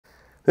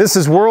This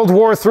is World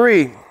War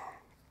III.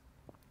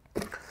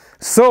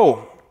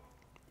 So,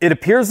 it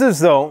appears as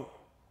though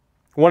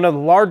one of the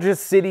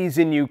largest cities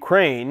in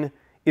Ukraine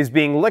is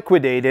being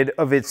liquidated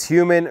of its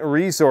human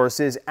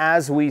resources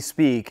as we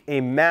speak. A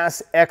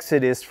mass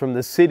exodus from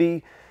the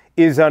city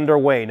is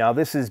underway. Now,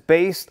 this is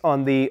based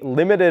on the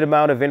limited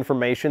amount of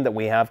information that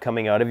we have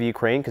coming out of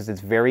Ukraine, because it's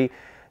very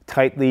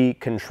tightly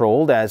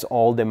controlled, as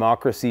all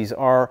democracies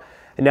are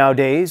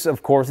nowadays.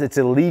 Of course, it's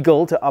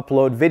illegal to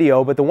upload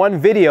video, but the one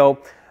video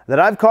that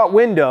I've caught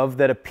wind of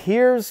that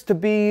appears to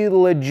be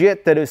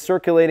legit, that is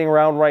circulating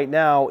around right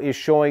now, is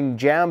showing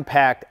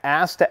jam-packed,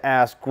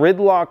 ass-to-ass,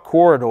 gridlock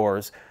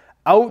corridors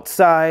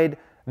outside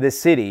the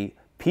city.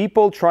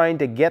 People trying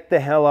to get the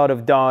hell out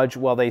of Dodge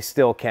while they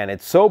still can.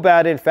 It's so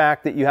bad, in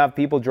fact, that you have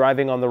people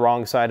driving on the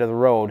wrong side of the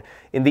road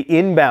in the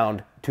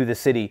inbound to the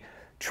city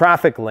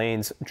traffic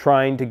lanes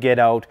trying to get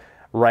out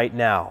right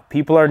now.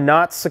 People are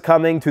not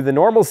succumbing to the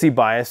normalcy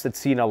bias that's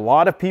seen a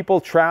lot of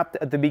people trapped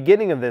at the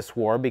beginning of this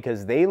war,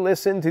 because they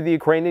listened to the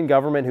Ukrainian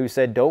government, who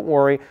said, don't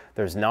worry,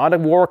 there's not a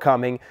war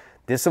coming.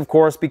 This, of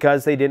course,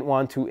 because they didn't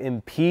want to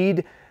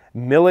impede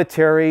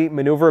military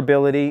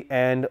maneuverability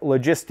and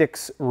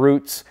logistics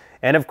routes.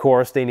 And of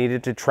course, they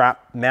needed to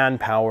trap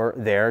manpower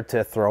there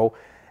to throw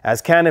as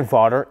cannon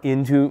fodder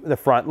into the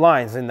front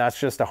lines. And that's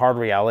just a hard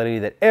reality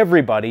that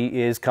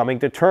everybody is coming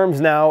to terms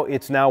now.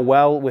 It's now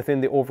well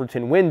within the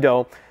Overton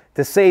window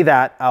to say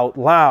that out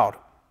loud.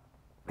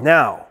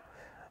 Now,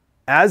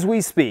 as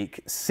we speak,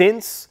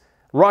 since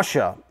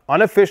Russia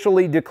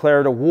unofficially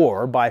declared a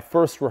war by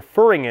first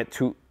referring it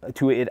to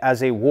it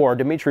as a war,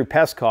 Dmitry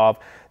Peskov,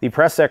 the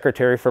press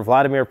secretary for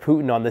Vladimir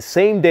Putin, on the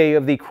same day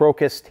of the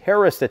Crocus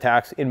terrorist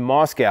attacks in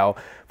Moscow,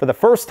 for the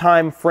first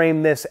time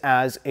framed this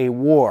as a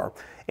war.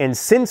 And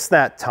since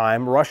that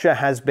time, Russia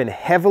has been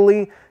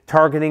heavily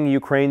targeting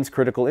Ukraine's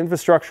critical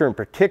infrastructure, in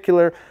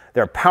particular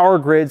their power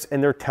grids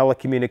and their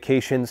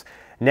telecommunications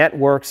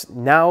networks.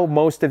 Now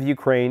most of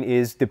Ukraine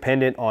is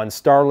dependent on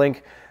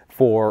Starlink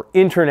for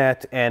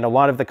internet, and a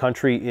lot of the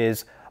country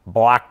is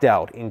blacked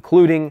out,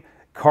 including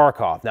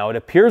Kharkov. Now, it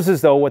appears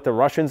as though what the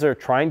Russians are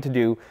trying to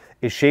do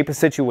is shape a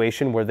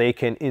situation where they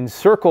can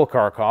encircle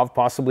Kharkov,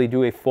 possibly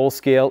do a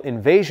full-scale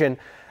invasion,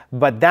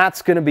 but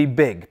that's going to be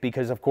big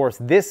because, of course,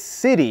 this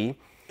city,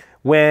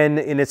 when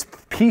in its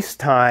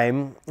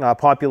peacetime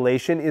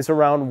population, is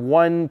around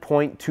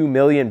 1.2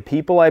 million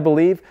people, I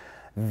believe.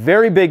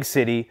 Very big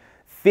city,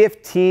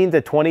 15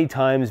 to 20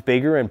 times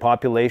bigger in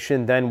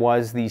population than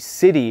was the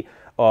city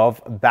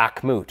of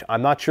Bakhmut.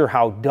 I'm not sure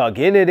how dug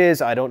in it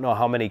is. I don't know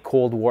how many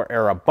Cold War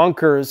era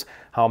bunkers,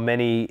 how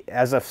many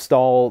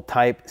Azovstal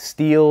type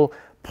steel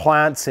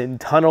plants and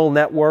tunnel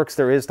networks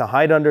there is to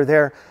hide under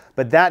there.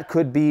 But that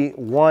could be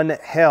one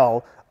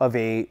hell of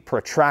a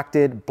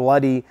protracted,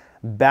 bloody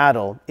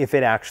battle if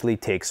it actually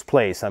takes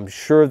place. I'm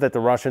sure that the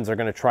Russians are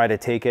going to try to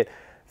take it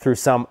through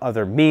some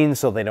other means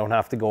so they don't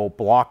have to go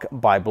block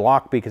by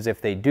block, because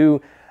if they do,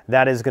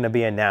 that is going to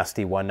be a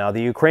nasty one. Now,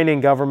 the Ukrainian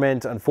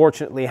government,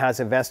 unfortunately, has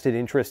a vested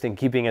interest in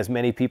keeping as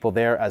many people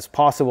there as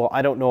possible.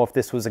 I don't know if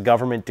this was a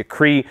government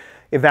decree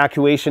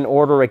evacuation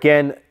order.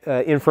 Again,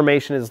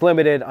 information is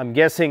limited. I'm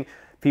guessing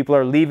people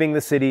are leaving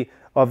the city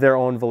of their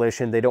own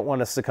volition. They don't want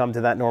to succumb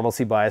to that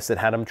normalcy bias that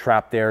had them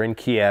trapped there in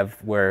Kiev,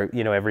 where,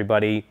 you know,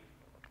 everybody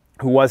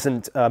who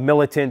wasn't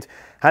militant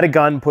had a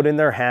gun put in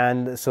their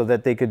hand so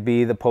that they could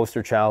be the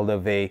poster child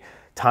of a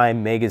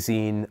Time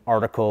magazine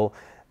article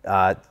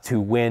to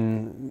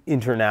win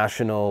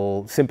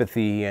international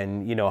sympathy,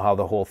 and you know how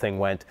the whole thing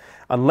went.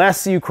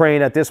 Unless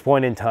Ukraine at this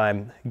point in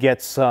time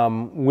gets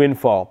some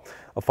windfall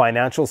of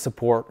financial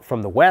support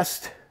from the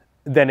West,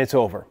 then it's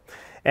over.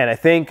 And I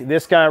think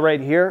this guy right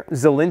here,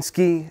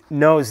 Zelensky,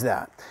 knows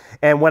that.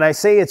 And when I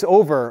say it's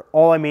over,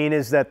 all I mean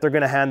is that they're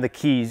going to hand the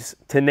keys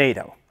to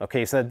NATO.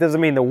 Okay, so that doesn't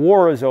mean the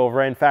war is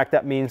over. In fact,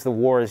 that means the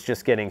war is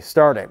just getting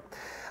started.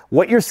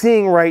 What you're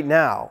seeing right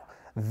now,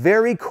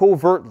 very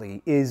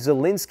covertly, is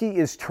Zelensky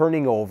is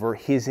turning over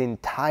his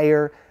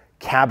entire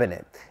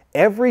cabinet.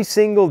 Every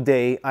single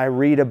day I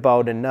read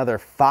about another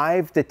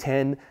 5 to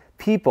 10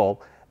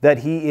 people that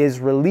he is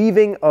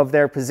relieving of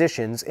their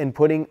positions and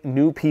putting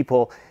new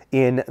people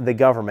in the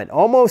government,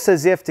 almost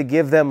as if to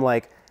give them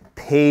like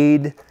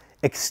paid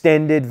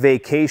extended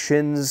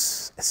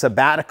vacations,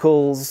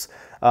 sabbaticals,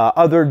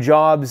 other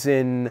jobs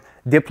in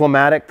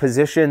diplomatic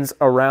positions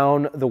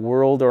around the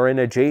world or in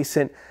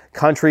adjacent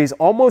countries,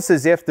 almost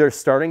as if they're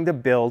starting to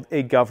build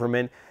a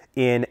government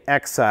in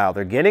exile.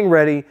 They're getting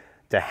ready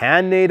to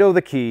hand NATO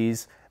the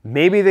keys.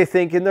 Maybe they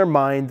think in their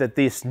mind that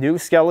this new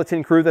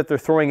skeleton crew that they're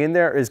throwing in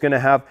there is going to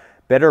have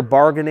better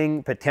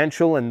bargaining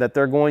potential, and that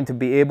they're going to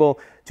be able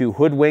to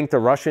hoodwink the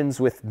Russians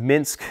with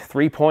Misc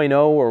 3.0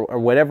 or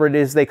whatever it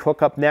is they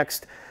cook up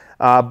next.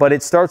 But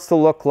it starts to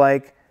look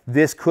like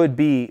this could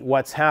be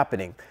what's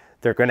happening.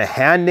 They're going to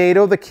hand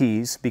NATO the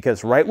keys,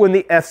 because right when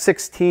the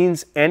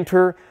F-16s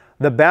enter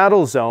the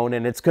battle zone,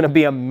 and it's going to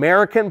be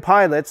American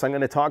pilots, I'm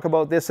going to talk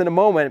about this in a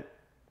moment.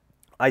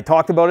 I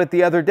talked about it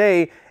the other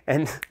day,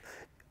 and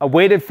I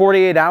waited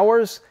 48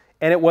 hours,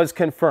 and it was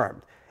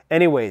confirmed.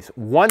 Anyways,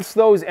 once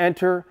those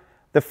enter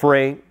the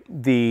fray.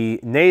 The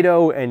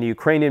NATO and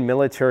Ukrainian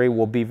military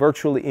will be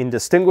virtually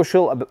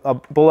indistinguishable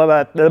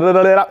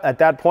at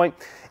that point.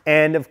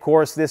 And of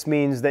course, this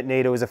means that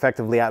NATO is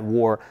effectively at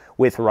war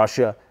with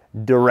Russia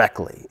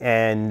directly.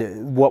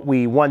 And what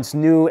we once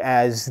knew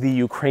as the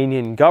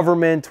Ukrainian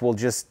government will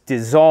just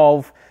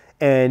dissolve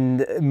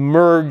and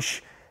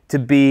merge to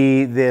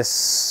be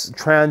this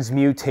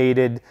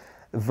transmutated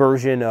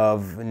version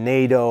of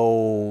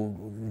NATO,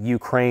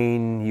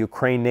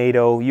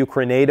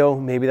 Ukraine-NATO,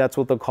 maybe that's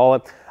what they'll call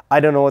it. I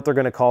don't know what they're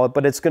going to call it,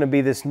 but it's going to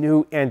be this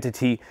new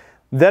entity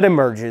that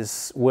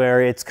emerges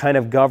where it's kind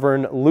of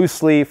governed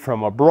loosely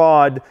from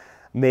abroad,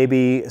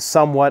 maybe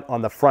somewhat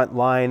on the front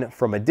line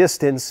from a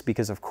distance,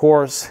 because of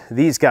course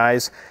these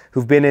guys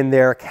who've been in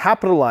there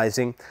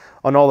capitalizing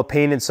on all the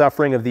pain and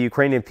suffering of the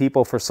Ukrainian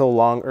people for so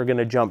long are going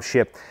to jump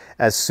ship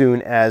as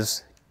soon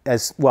as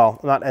well,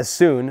 not as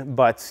soon,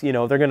 but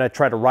they're going to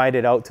try to ride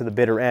it out to the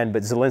bitter end.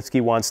 But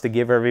Zelensky wants to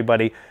give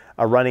everybody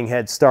a running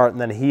head start,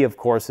 and then he of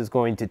course is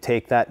going to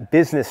take that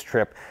business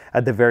trip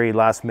at the very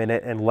last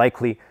minute and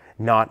likely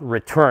not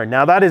return.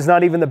 Now, that is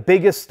not even the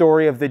biggest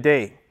story of the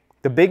day.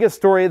 The biggest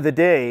story of the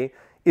day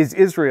is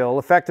Israel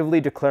effectively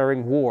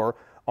declaring war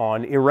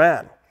on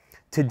Iran.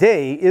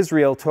 Today,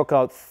 Israel took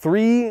out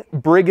 3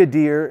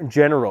 brigadier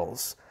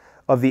generals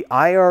of the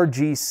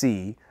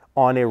IRGC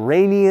on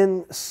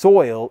Iranian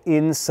soil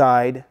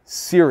inside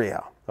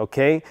Syria,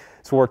 okay?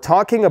 So we're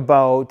talking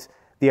about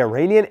the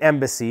Iranian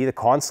embassy, the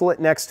consulate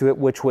next to it,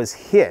 which was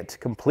hit,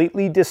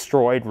 completely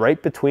destroyed right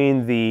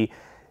between the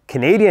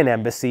Canadian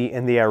embassy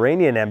and the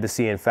Iranian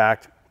embassy. In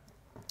fact,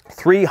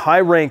 3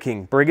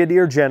 high-ranking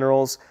brigadier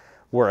generals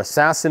were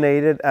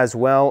assassinated, as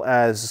well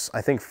as,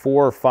 I think,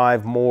 4 or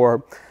 5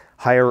 more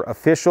higher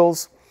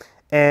officials.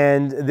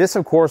 And this,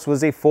 of course,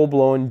 was a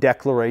full-blown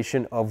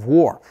declaration of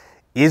war.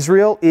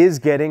 Israel is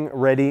getting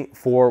ready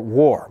for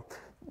war.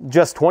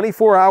 Just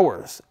 24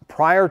 hours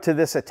prior to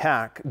this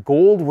attack,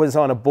 gold was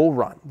on a bull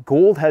run.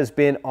 Gold has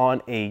been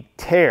on a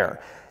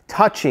tear,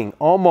 touching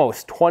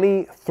almost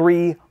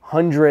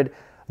 $2,300.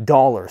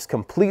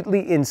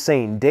 Completely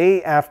insane,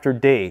 day after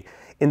day.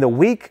 In the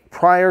week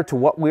prior to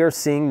what we're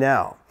seeing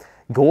now,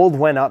 gold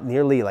went up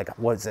nearly like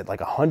 $100,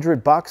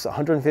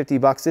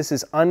 $150. This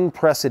is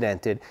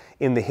unprecedented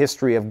in the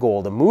history of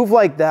gold. A move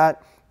like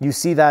that, you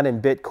see that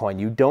in Bitcoin.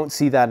 You don't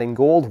see that in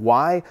gold.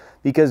 Why?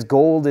 Because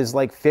gold is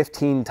like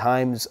 15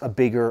 times a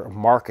bigger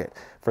market.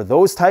 For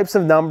those types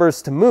of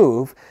numbers to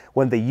move,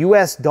 when the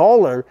US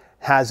dollar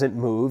hasn't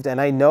moved, and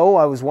I know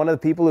I was one of the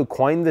people who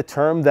coined the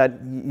term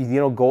that,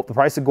 gold, the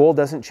price of gold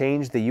doesn't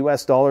change, the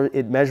US dollar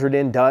it measured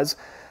in does,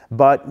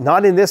 but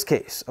not in this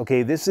case,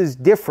 okay? This is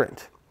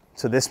different.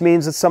 So this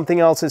means that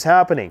something else is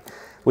happening,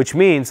 which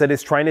means that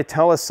it's trying to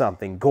tell us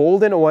something.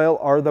 Gold and oil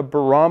are the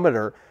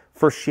barometer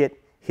for shit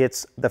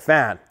hits the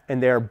fan,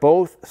 and they're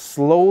both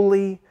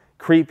slowly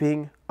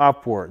creeping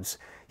upwards.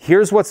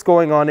 Here's what's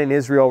going on in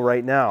Israel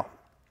right now.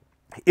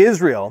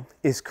 Israel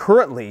is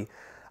currently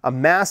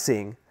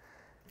amassing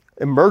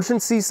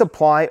emergency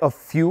supply of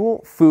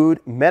fuel, food,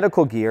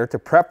 medical gear to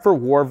prep for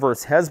war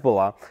versus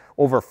Hezbollah.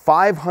 Over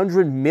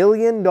 $500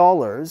 million,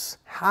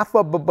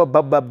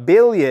 $500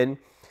 million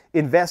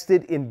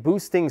invested in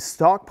boosting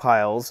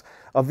stockpiles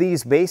of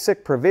these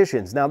basic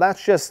provisions. Now,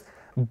 that's just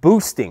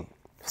boosting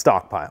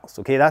stockpiles,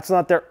 okay? That's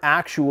not their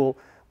actual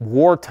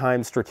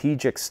wartime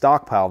strategic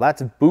stockpile.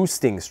 That's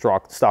boosting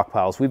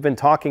stockpiles. We've been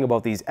talking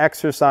about these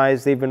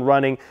exercises they've been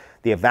running,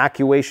 the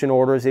evacuation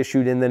orders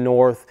issued in the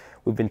north.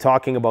 We've been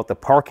talking about the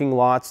parking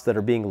lots that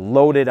are being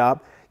loaded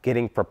up,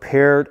 getting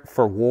prepared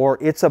for war.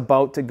 It's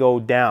about to go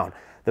down.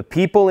 The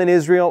people in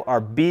Israel are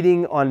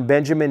beating on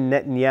Benjamin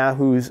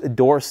Netanyahu's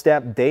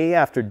doorstep day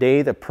after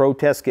day. The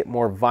protests get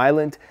more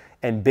violent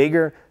and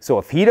bigger. So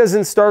if he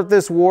doesn't start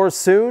this war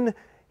soon,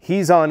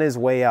 he's on his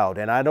way out.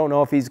 And I don't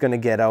know if he's going to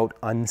get out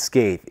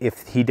unscathed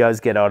if he does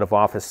get out of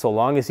office. So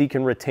long as he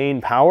can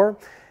retain power,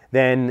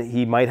 then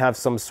he might have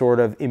some sort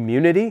of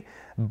immunity.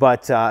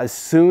 But as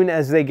soon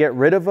as they get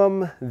rid of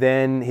him,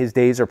 then his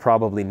days are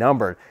probably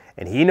numbered.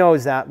 And he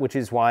knows that, which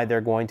is why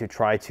they're going to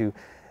try to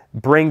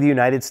bring the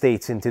United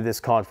States into this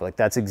conflict.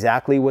 That's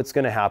exactly what's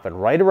going to happen.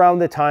 Right around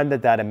the time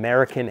that that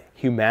American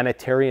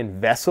humanitarian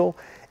vessel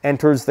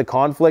enters the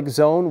conflict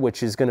zone,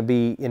 which is going to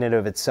be in and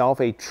of itself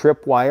a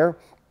tripwire,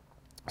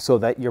 so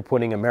that you're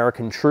putting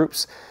American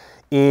troops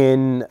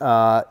in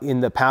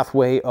the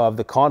pathway of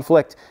the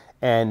conflict,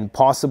 and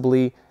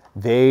possibly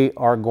they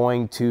are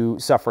going to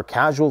suffer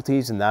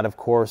casualties, and that, of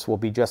course, will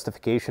be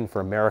justification for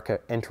America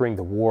entering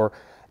the war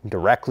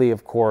directly.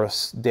 Of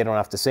course, they don't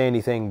have to say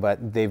anything,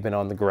 but they've been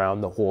on the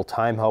ground the whole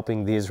time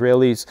helping the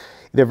Israelis.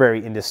 They're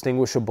very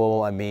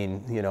indistinguishable. I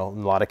mean, in a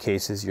lot of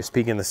cases, you're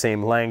speaking the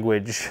same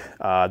language.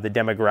 The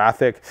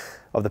demographic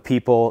of the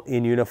people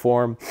in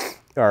uniform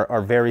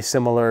are very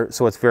similar,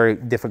 so it's very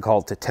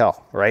difficult to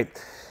tell, right?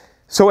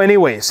 So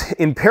anyways,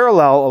 in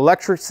parallel,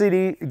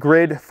 electricity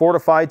grid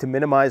fortified to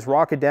minimize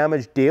rocket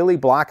damage. Daily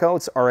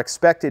blackouts are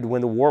expected when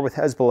the war with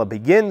Hezbollah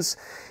begins.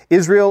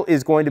 Israel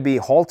is going to be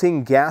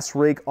halting gas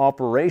rig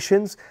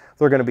operations.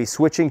 They're going to be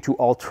switching to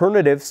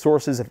alternative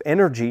sources of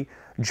energy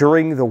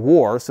during the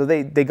war. So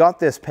they got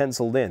this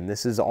penciled in.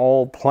 This is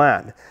all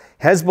planned.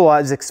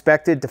 Hezbollah is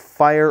expected to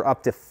fire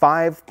up to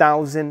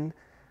 5,000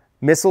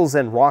 missiles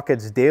and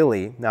rockets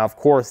daily. Now, of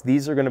course,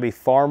 these are going to be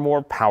far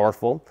more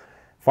powerful,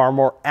 far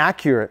more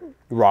accurate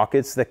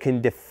rockets that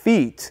can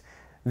defeat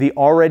the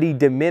already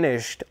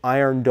diminished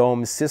Iron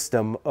Dome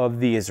system of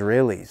the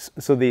Israelis.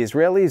 So the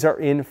Israelis are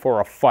in for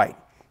a fight.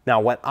 Now,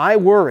 what I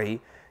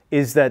worry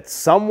is that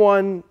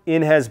someone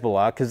in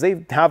Hezbollah, because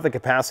they have the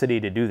capacity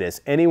to do this,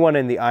 anyone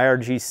in the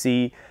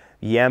IRGC,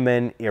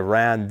 Yemen,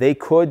 Iran, they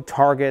could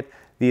target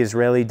the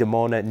Israeli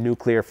Dimona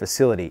nuclear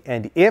facility.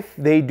 And if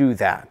they do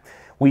that,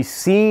 we've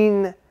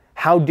seen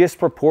how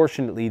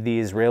disproportionately the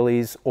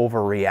Israelis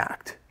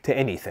overreact to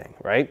anything,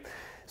 right?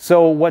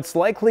 So what's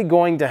likely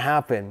going to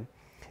happen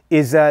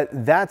is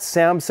that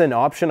Samson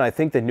option, I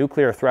think the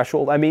nuclear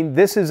threshold, I mean,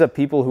 this is a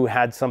people who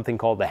had something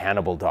called the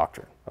Hannibal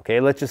Doctrine. Okay,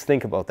 let's just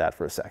think about that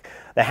for a sec.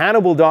 The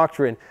Hannibal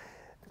Doctrine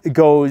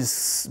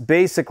goes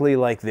basically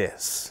like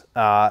this.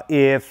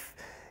 If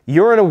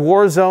you're in a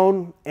war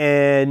zone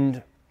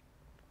and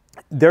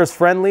there's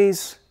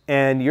friendlies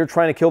and you're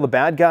trying to kill the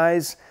bad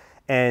guys,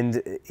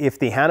 and if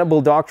the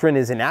Hannibal Doctrine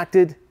is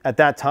enacted at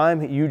that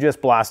time, you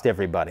just blast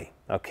everybody,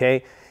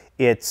 okay?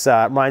 It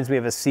reminds me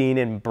of a scene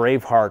in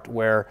Braveheart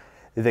where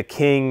the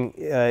king,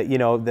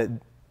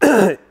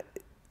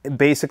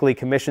 basically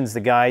commissions the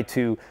guy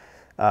to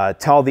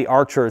tell the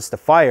archers to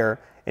fire,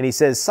 and he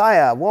says,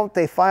 "Sire, won't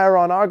they fire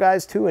on our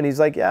guys too?" And he's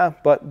like, "Yeah,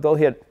 but they'll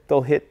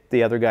hit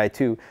the other guy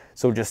too,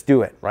 so just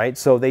do it," right?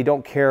 So they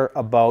don't care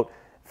about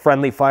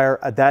friendly fire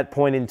at that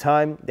point in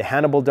time. The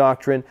Hannibal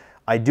Doctrine,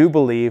 I do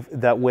believe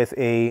that with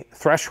a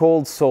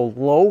threshold so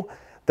low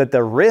that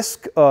the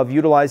risk of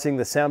utilizing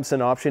the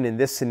Samson option in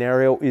this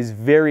scenario is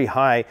very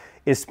high,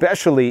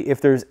 especially if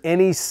there's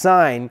any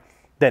sign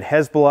that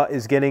Hezbollah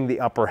is getting the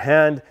upper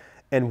hand.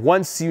 And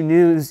once you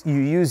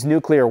use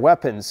nuclear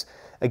weapons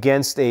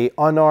against an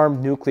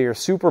unarmed nuclear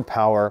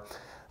superpower,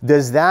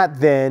 does that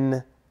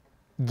then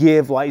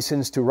give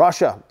license to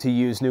Russia to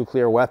use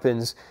nuclear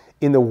weapons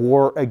in the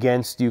war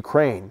against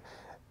Ukraine?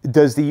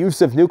 Does the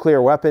use of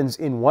nuclear weapons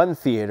in one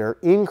theater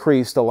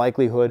increase the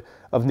likelihood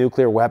of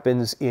nuclear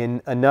weapons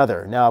in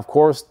another? Now, of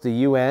course, the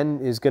UN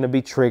is going to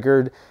be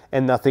triggered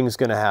and nothing's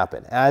going to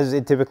happen, as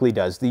it typically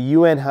does. The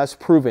UN has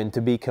proven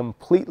to be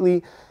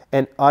completely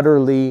and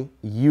utterly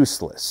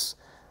useless.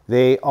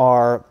 They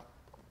are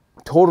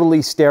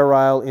totally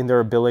sterile in their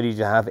ability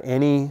to have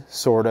any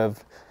sort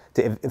of,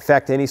 to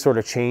effect any sort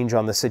of change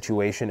on the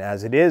situation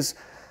as it is.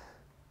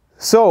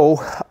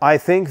 So I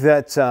think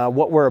that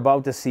what we're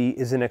about to see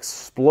is an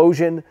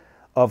explosion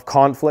of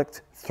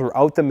conflict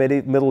throughout the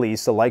Middle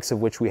East, the likes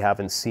of which we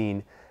haven't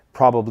seen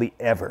probably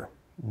ever.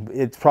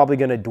 It's probably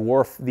going to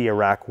dwarf the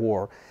Iraq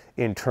War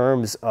in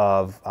terms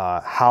of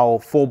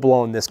how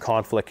full-blown this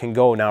conflict can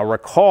go. Now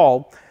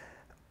recall,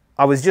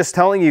 I was just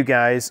telling you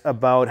guys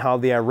about how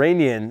the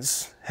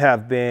Iranians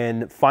have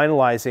been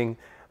finalizing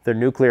their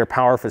nuclear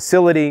power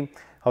facility,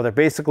 how they're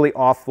basically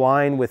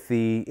offline with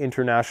the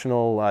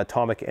International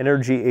Atomic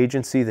Energy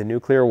Agency, the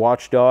nuclear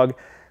watchdog,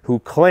 who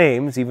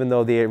claims, even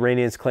though the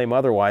Iranians claim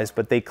otherwise,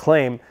 but they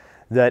claim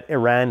that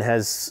Iran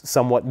has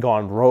somewhat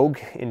gone rogue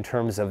in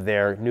terms of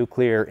their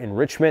nuclear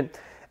enrichment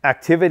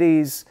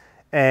activities,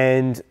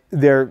 and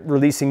they're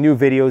releasing new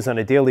videos on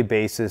a daily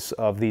basis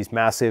of these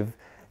massive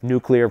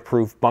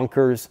nuclear-proof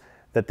bunkers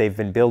that they've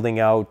been building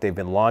out. They've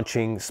been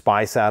launching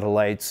spy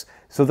satellites.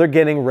 So they're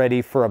getting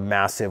ready for a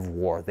massive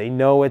war. They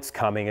know it's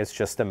coming. It's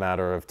just a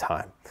matter of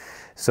time.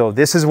 So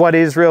this is what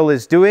Israel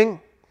is doing.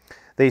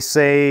 They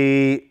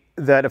say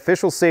that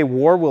officials say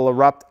war will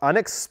erupt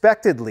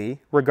unexpectedly,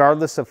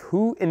 regardless of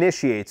who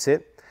initiates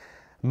it.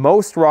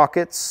 Most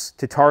rockets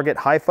to target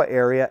Haifa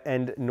area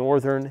and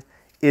northern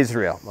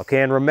Israel.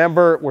 Okay, and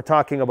remember, we're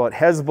talking about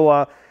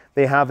Hezbollah.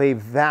 They have a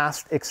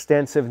vast,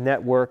 extensive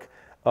network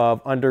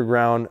of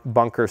underground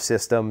bunker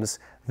systems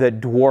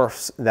that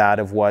dwarfs that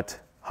of what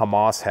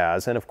Hamas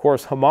has. And of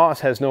course,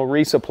 Hamas has no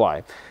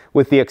resupply,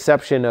 with the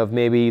exception of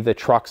maybe the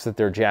trucks that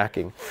they're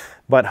jacking.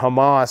 But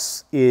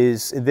Hamas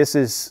is,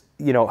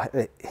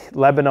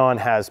 Lebanon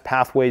has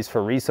pathways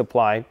for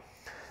resupply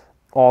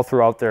all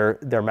throughout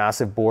their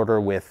massive border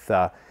with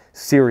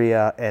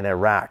Syria and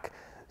Iraq.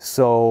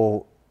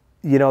 So,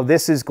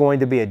 this is going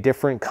to be a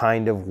different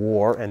kind of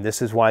war, and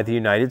this is why the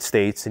United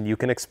States, and you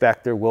can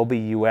expect there will be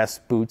U.S.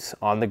 boots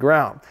on the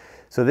ground.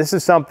 So this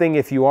is something,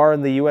 if you are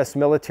in the U.S.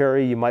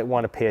 military, you might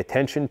want to pay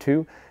attention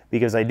to,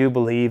 because I do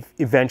believe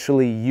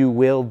eventually you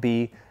will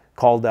be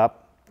called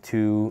up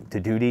to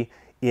duty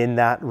in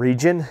that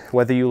region,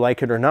 whether you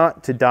like it or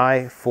not, to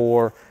die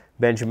for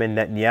Benjamin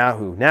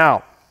Netanyahu.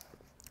 Now,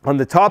 on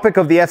the topic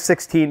of the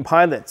F-16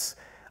 pilots,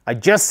 I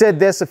just said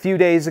this a few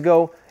days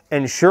ago,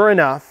 and sure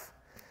enough,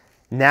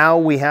 now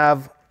we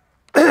have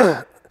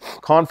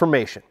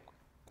confirmation.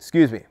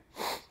 Excuse me.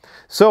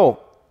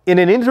 So, in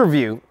an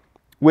interview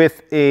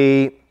with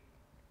a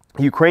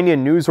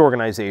Ukrainian news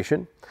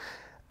organization,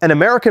 an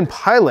American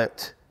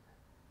pilot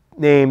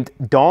named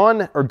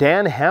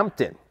Dan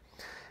Hampton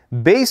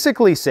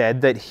basically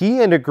said that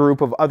he and a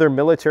group of other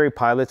military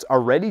pilots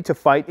are ready to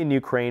fight in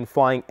Ukraine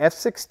flying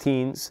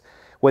F-16s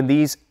when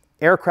these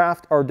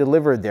aircraft are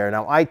delivered there.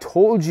 Now, I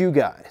told you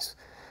guys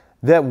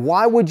that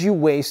why would you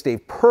waste a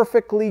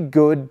perfectly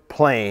good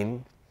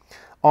plane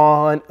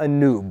on a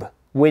noob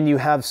when you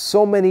have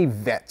so many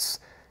vets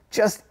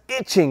just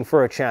itching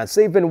for a chance?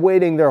 They've been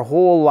waiting their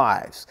whole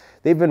lives.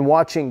 They've been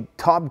watching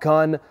Top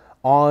Gun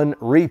on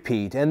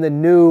repeat and the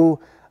new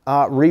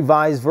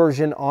revised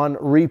version on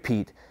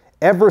repeat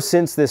ever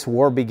since this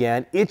war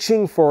began,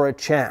 itching for a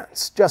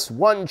chance, just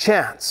one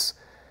chance,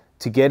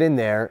 to get in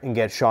there and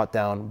get shot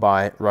down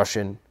by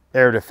Russian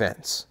air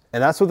defense.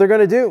 And that's what they're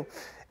going to do.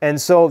 And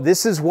so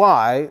this is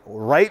why,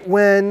 right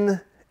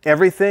when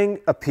everything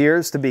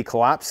appears to be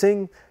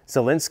collapsing,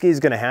 Zelensky is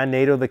going to hand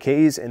NATO the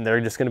keys, and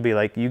they're just going to be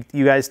like,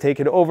 you guys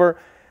take it over.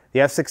 The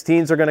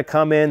F-16s are going to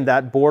come in.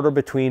 That border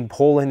between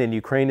Poland and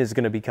Ukraine is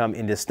going to become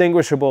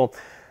indistinguishable.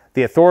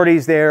 The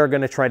authorities there are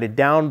going to try to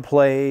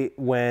downplay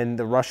when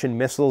the Russian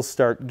missiles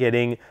start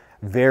getting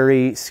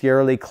very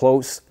scarily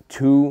close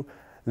to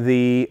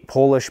the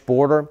Polish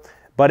border.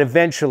 But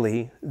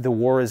eventually, the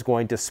war is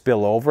going to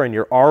spill over, and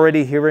you're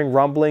already hearing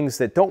rumblings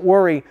that, don't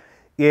worry,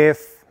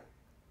 if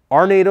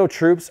our NATO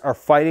troops are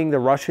fighting the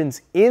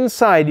Russians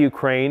inside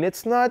Ukraine,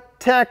 it's not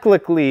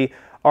technically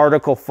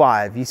Article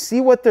 5. You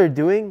see what they're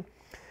doing?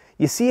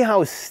 You see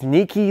how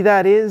sneaky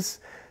that is?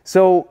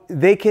 So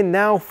they can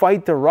now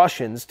fight the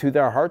Russians to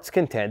their heart's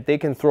content. They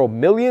can throw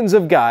millions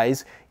of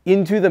guys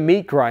into the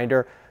meat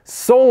grinder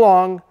so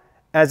long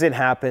as it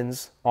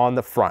happens on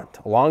the front,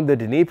 along the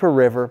Dnieper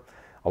River,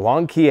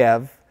 along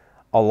Kiev,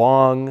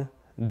 along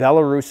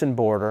Belarusian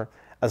border.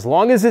 As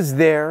long as it's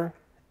there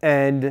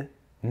and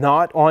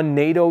not on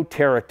NATO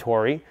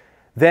territory,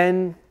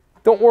 then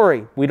don't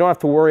worry. We don't have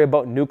to worry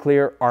about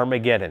nuclear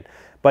Armageddon.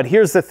 But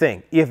here's the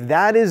thing. If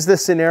that is the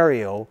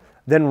scenario,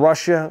 then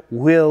Russia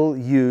will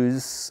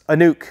use a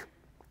nuke.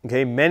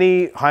 Okay,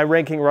 many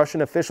high-ranking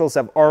Russian officials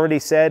have already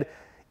said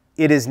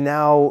it is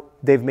now,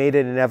 they've made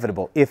it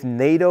inevitable. If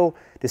NATO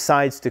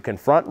decides to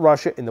confront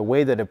Russia in the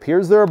way that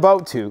appears they're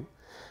about to,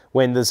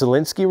 when the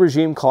Zelensky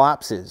regime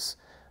collapses,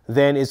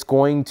 then it's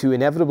going to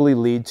inevitably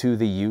lead to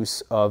the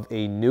use of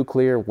a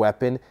nuclear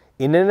weapon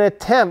in an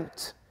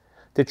attempt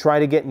to try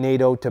to get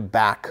NATO to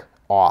back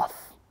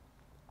off.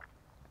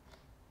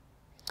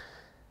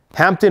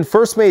 Hampton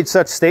first made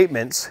such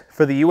statements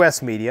for the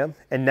U.S. media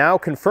and now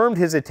confirmed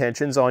his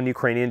intentions on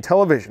Ukrainian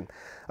television.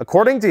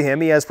 According to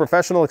him, he has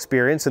professional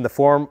experience in the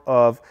form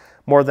of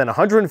more than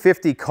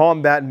 150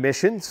 combat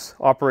missions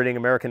operating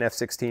American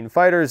F-16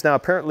 fighters. Now,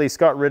 apparently,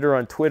 Scott Ritter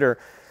on Twitter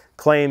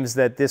claims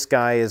that this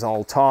guy is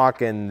all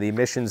talk and the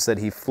missions that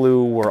he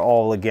flew were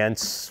all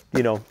against,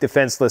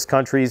 defenseless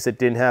countries that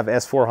didn't have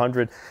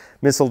S-400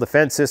 missile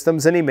defense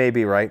systems, and he may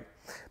be right.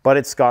 But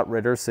it's Scott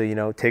Ritter,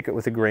 so, take it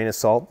with a grain of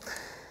salt.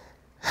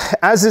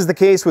 As is the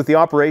case with the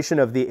operation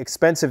of the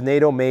expensive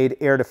NATO-made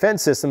air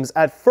defense systems,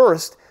 at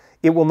first,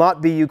 it will not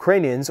be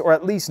Ukrainians, or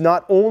at least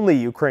not only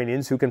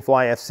Ukrainians, who can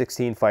fly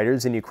F-16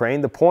 fighters in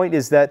Ukraine. The point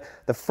is that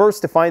the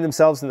first to find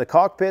themselves in the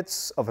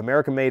cockpits of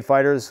American-made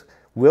fighters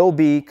will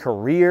be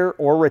career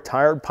or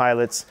retired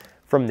pilots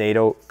from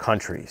NATO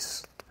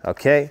countries.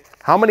 Okay?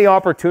 How many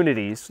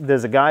opportunities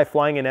does a guy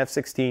flying an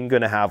F-16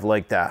 going to have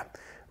like that?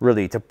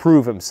 Really, to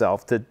prove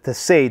himself, to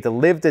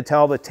live to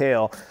tell the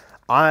tale.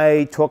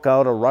 I took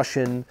out a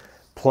Russian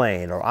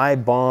plane, or I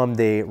bombed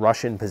a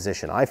Russian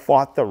position. I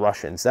fought the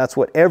Russians. That's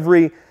what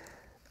every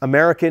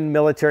American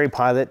military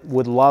pilot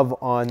would love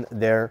on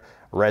their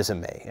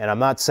resume. And I'm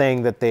not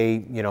saying that they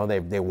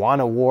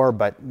want a war,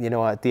 but,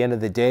 at the end of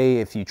the day,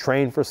 if you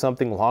train for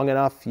something long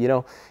enough,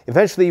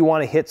 eventually you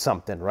want to hit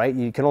something, right?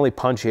 You can only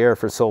punch air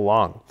for so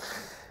long.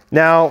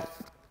 Now,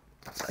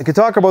 I could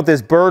talk about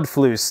this bird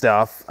flu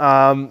stuff.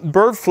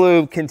 Bird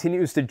flu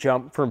continues to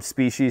jump from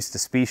species to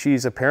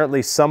species.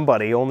 Apparently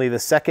somebody, only the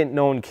second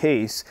known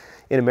case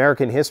in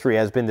American history,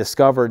 has been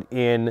discovered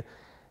in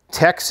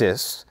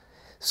Texas.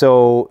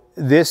 So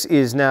this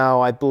is now,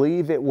 I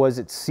believe it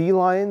was sea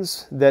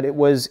lions that it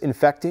was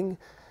infecting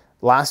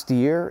last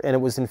year, and it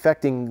was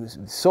infecting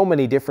so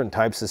many different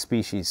types of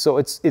species. So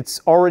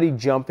it's already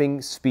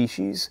jumping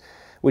species,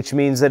 which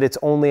means that it's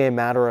only a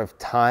matter of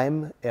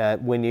time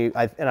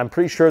and I'm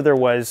pretty sure there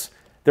was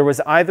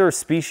either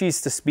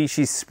species to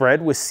species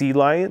spread with sea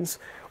lions,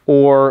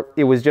 or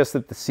it was just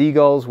that the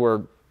seagulls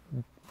were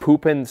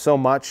pooping so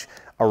much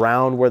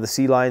around where the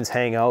sea lions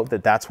hang out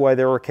that's why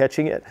they were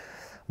catching it.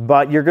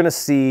 But you're going to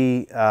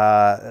see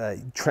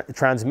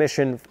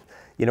transmission,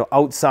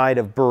 outside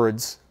of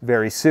birds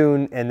very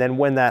soon. And then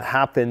when that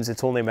happens,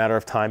 it's only a matter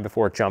of time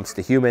before it jumps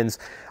to humans.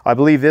 I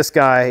believe this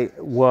guy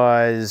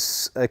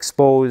was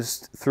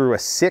exposed through a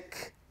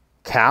sick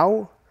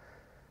cow,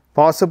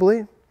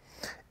 possibly.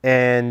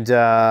 And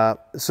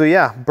so,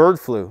 yeah, bird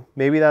flu.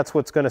 Maybe that's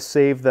what's going to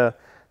save the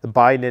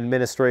Biden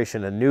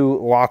administration, a new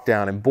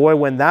lockdown. And boy,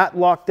 when that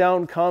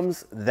lockdown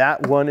comes,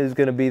 that one is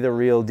going to be the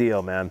real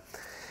deal, man.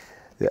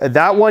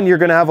 That one, you're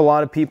going to have a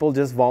lot of people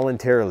just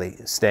voluntarily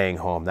staying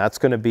home. That's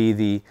going to be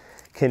the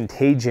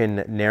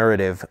contagion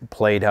narrative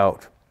played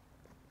out.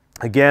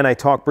 Again, I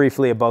talked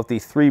briefly about the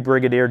 3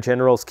 brigadier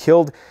generals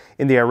killed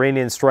in the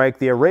Iranian strike.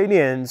 The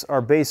Iranians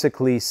are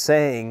basically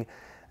saying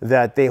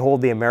that they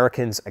hold the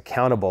Americans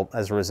accountable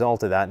as a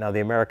result of that. Now, the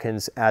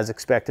Americans, as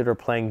expected, are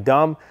playing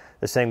dumb.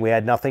 They're saying we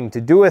had nothing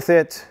to do with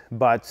it,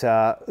 but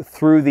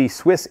through the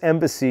Swiss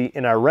embassy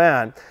in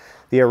Iran,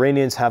 the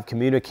Iranians have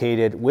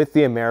communicated with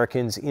the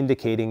Americans,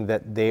 indicating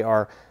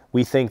that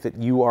we think that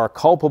you are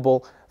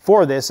culpable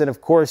for this. And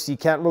of course, you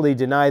can't really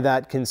deny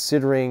that,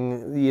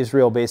 considering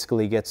Israel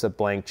basically gets a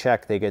blank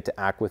check. They get to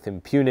act with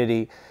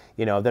impunity.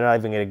 You know, they're not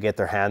even going to get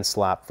their hands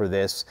slapped for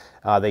this.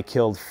 They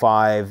killed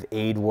 5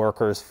 aid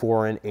workers,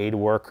 foreign aid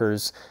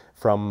workers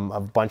from a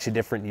bunch of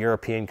different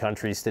European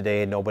countries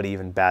today, and nobody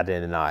even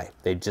batted an eye.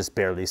 They just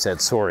barely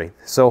said sorry.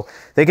 So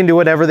they can do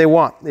whatever they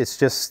want. It's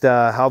just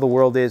how the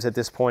world is at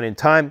this point in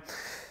time.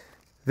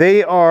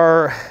 They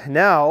are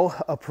now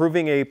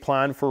approving a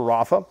plan for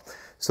Rafah.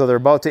 So they're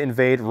about to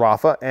invade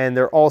Rafah, and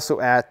they're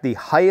also at the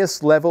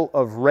highest level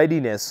of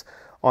readiness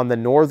on the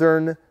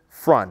northern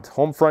front.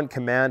 Home front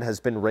command has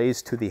been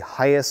raised to the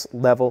highest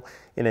level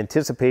in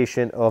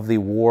anticipation of the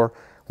war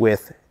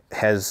with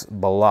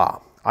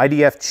Hezbollah.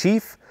 IDF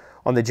chief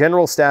on the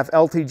general staff,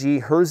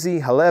 LTG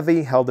Herzi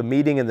Halevi, held a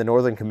meeting in the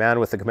Northern Command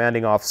with the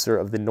commanding officer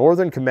of the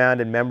Northern Command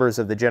and members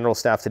of the general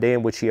staff today,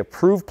 in which he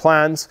approved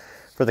plans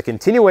for the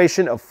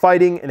continuation of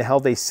fighting and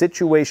held a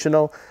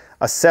situational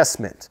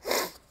assessment.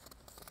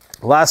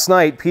 Last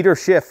night, Peter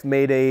Schiff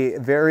made a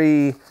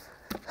very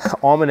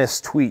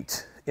ominous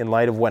tweet in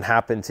light of what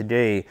happened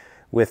today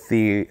with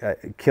the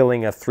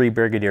killing of 3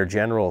 brigadier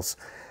generals.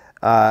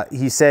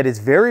 He said, it's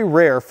very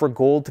rare for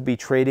gold to be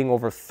trading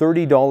over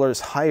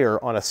 $30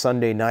 higher on a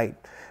Sunday night.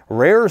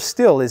 Rarer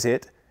still is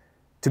it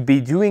to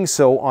be doing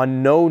so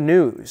on no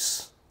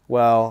news.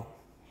 Well,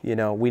 you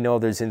know, we know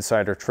there's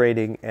insider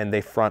trading, and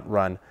they front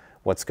run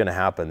what's going to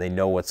happen. They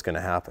know what's going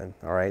to happen.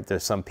 All right.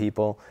 There's some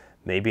people,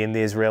 maybe in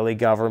the Israeli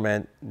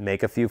government,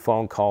 make a few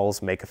phone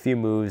calls, make a few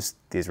moves.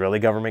 The Israeli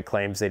government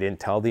claims they didn't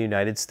tell the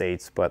United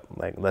States, but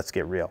like, let's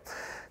get real.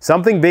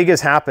 Something big is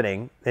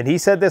happening. And he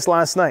said this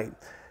last night.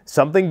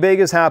 Something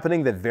big is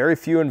happening that very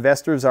few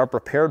investors are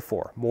prepared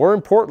for. More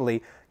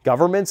importantly,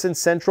 governments and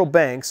central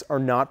banks are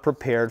not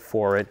prepared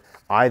for it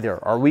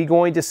either. Are we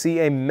going to see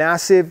a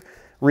massive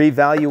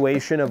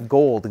revaluation of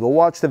gold? Go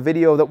watch the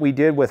video that we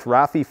did with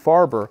Rafi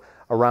Farber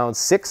around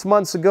 6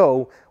 months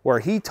ago, where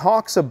he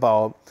talks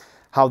about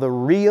how the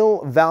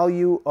real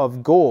value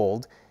of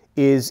gold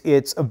is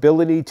its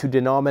ability to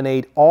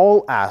denominate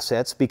all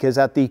assets, because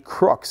at the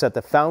crux, at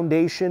the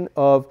foundation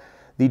of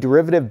the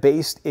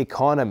derivative-based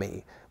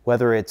economy,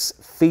 whether it's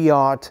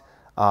fiat,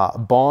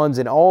 bonds,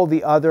 and all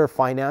the other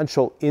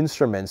financial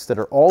instruments that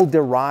all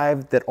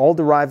derive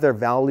their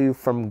value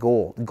from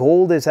gold.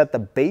 Gold is at the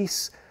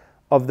base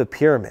of the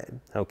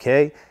pyramid,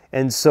 okay?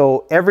 And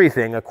so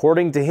everything,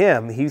 according to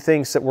him, he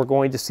thinks that we're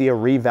going to see a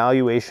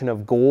revaluation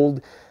of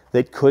gold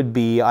that could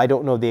be, I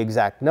don't know the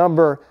exact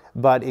number,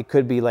 but it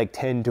could be like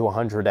 10 to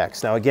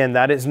 100x. Now, again,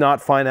 that is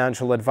not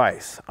financial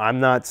advice. I'm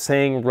not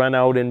saying run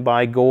out and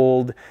buy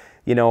gold.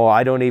 You know,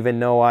 I don't even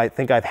know. I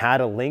think I've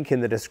had a link in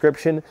the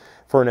description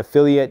for an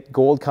affiliate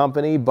gold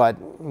company, but,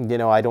 you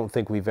know, I don't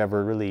think we've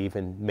ever really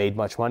even made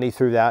much money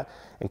through that.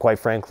 And quite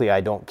frankly,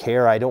 I don't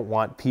care. I don't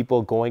want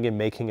people going and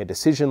making a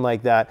decision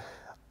like that.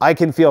 I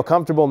can feel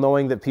comfortable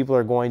knowing that people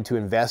are going to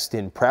invest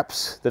in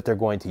preps that they're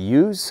going to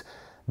use,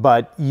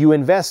 but you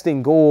invest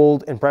in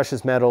gold and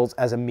precious metals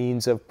as a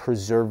means of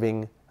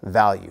preserving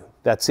value.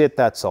 That's it.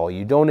 That's all.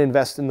 You don't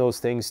invest in those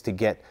things to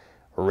get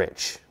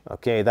rich.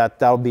 Okay, that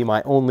would be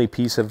my only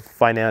piece of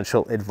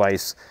financial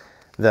advice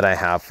that I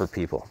have for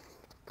people.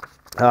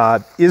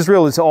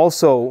 Israel is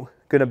also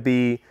going to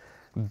be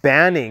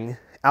banning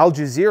Al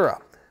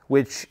Jazeera,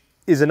 which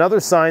is another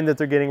sign that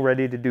they're getting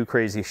ready to do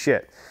crazy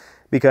shit.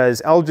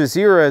 Because Al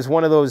Jazeera is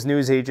one of those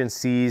news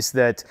agencies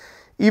that,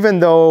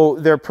 even though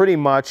they're pretty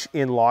much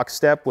in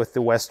lockstep with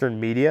the Western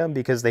media,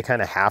 because they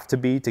kind of have to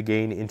be to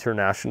gain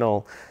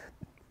international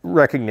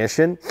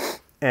recognition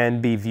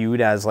and be viewed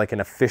as like an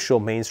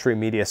official mainstream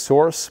media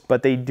source,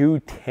 but they do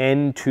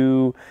tend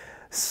to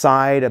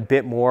side a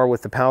bit more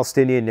with the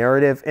Palestinian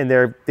narrative, and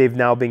they've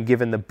now been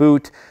given the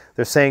boot.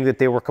 They're saying that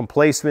they were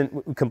complacent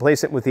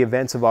with the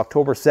events of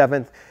October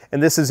 7th,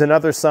 and this is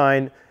another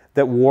sign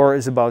that war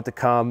is about to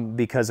come,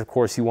 because of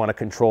course you want to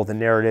control the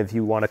narrative,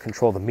 you want to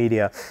control the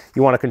media,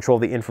 you want to control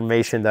the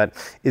information that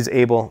is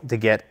able to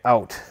get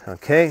out.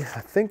 Okay,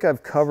 I think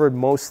I've covered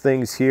most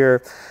things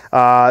here.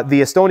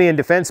 The Estonian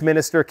defense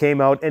minister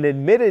came out and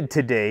admitted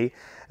today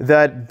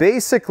that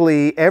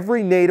basically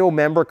every NATO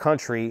member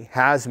country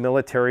has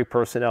military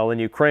personnel in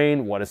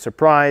Ukraine. What a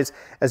surprise.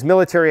 As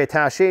military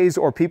attaches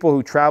or people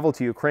who travel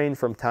to Ukraine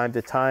from time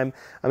to time.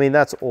 I mean,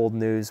 that's old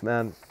news,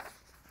 man.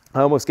 I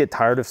almost get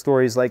tired of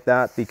stories like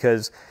that,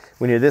 because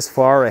when you're this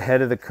far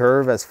ahead of the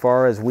curve, as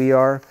far as we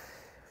are,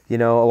 you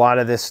know, a lot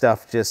of this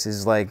stuff just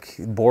is like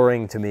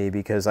boring to me,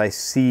 because I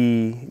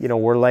see, you know,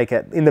 we're like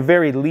in the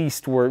very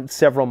least, we're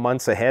several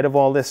months ahead of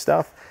all this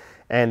stuff.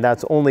 And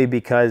that's only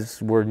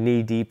because we're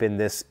knee deep in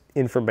this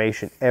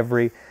information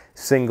every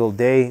single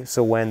day.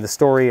 So when the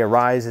story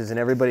arises and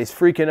everybody's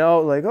freaking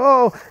out like,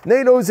 oh,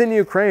 NATO's in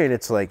Ukraine,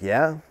 it's like,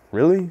 yeah,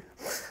 really?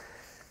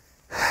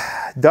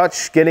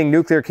 Dutch getting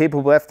nuclear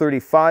capable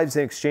F-35s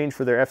in exchange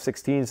for their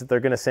F-16s that they're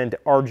going to send to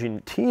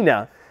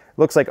Argentina.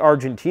 Looks like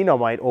Argentina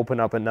might open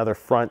up another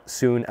front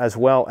soon, as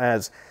well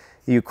as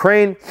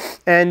Ukraine.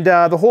 And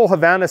the whole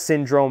Havana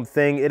syndrome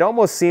thing, it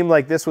almost seemed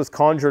like this was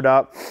conjured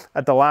up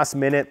at the last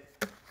minute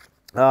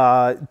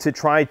to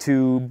try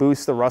to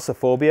boost the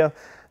Russophobia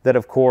that,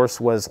 of course,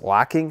 was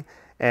lacking.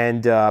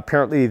 And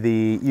apparently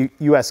the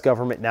U.S.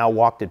 government now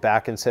walked it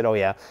back and said, oh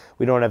yeah,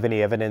 we don't have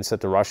any evidence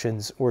that the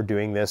Russians were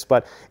doing this.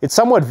 But it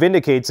somewhat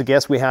vindicates a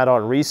guest we had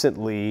on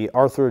recently,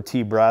 Arthur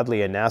T.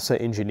 Bradley, a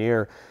NASA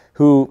engineer,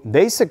 who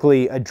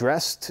basically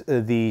addressed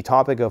the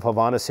topic of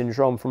Havana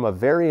syndrome from a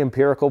very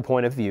empirical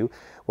point of view,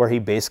 where he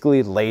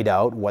basically laid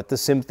out what the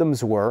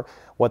symptoms were,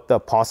 what the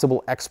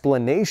possible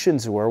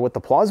explanations were, what the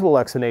plausible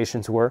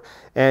explanations were.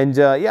 And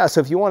yeah,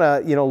 so if you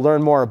want to,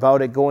 learn more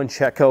about it, go and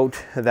check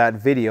out that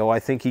video. I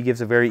think he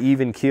gives a very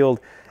even-keeled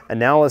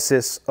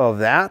analysis of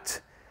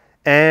that.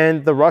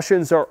 And the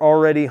Russians are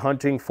already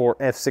hunting for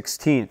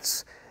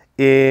F-16s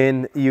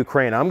in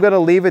Ukraine. I'm going to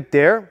leave it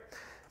there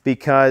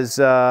because,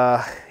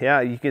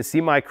 yeah, you can see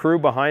my crew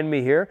behind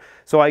me here.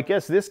 So I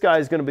guess this guy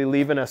is going to be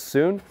leaving us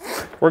soon.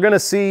 We're going to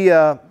see...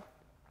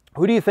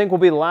 who do you think will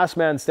be the last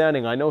man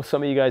standing? I know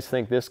some of you guys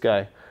think this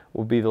guy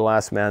will be the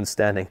last man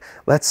standing.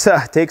 Let's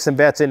take some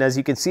bets in. As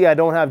you can see, I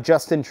don't have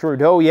Justin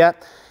Trudeau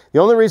yet. The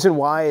only reason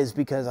why is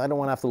because I don't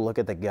want to have to look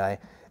at the guy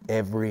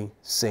every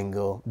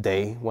single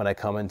day when I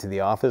come into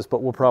the office,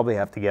 but we'll probably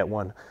have to get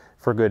one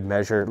for good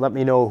measure. Let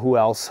me know who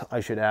else I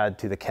should add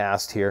to the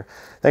cast here.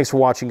 Thanks for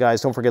watching,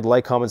 guys. Don't forget to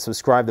like, comment,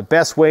 subscribe. The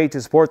best way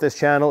to support this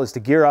channel is to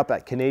gear up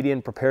at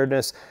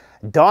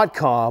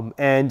CanadianPreparedness.com.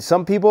 And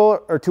some people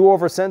are too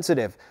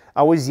oversensitive.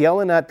 I was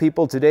yelling at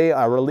people today.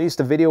 I released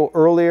a video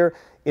earlier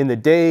in the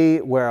day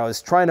where I was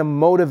trying to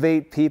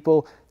motivate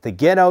people to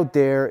get out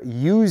there,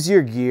 use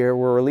your gear.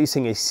 We're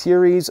releasing a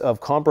series of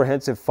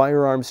comprehensive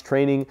firearms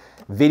training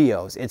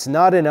videos. It's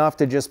not enough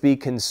to just be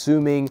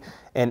consuming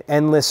an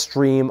endless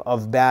stream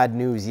of bad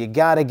news. You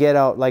gotta get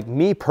out. Like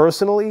me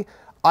personally,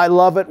 I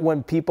love it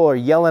when people are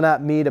yelling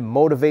at me to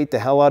motivate the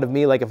hell out of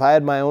me. Like if I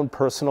had my own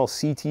personal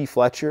C.T.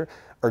 Fletcher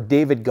or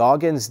David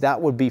Goggins,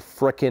 that would be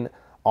frickin'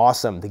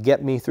 awesome to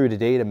get me through the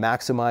day, to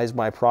maximize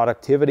my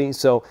productivity.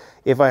 So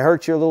if I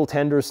hurt your little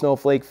tender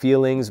snowflake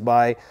feelings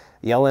by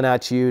yelling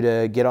at you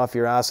to get off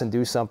your ass and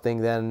do something,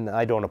 then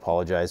I don't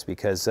apologize,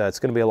 because it's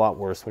going to be a lot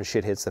worse when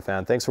shit hits the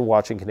fan. Thanks for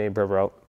watching. Canadian Prepper out.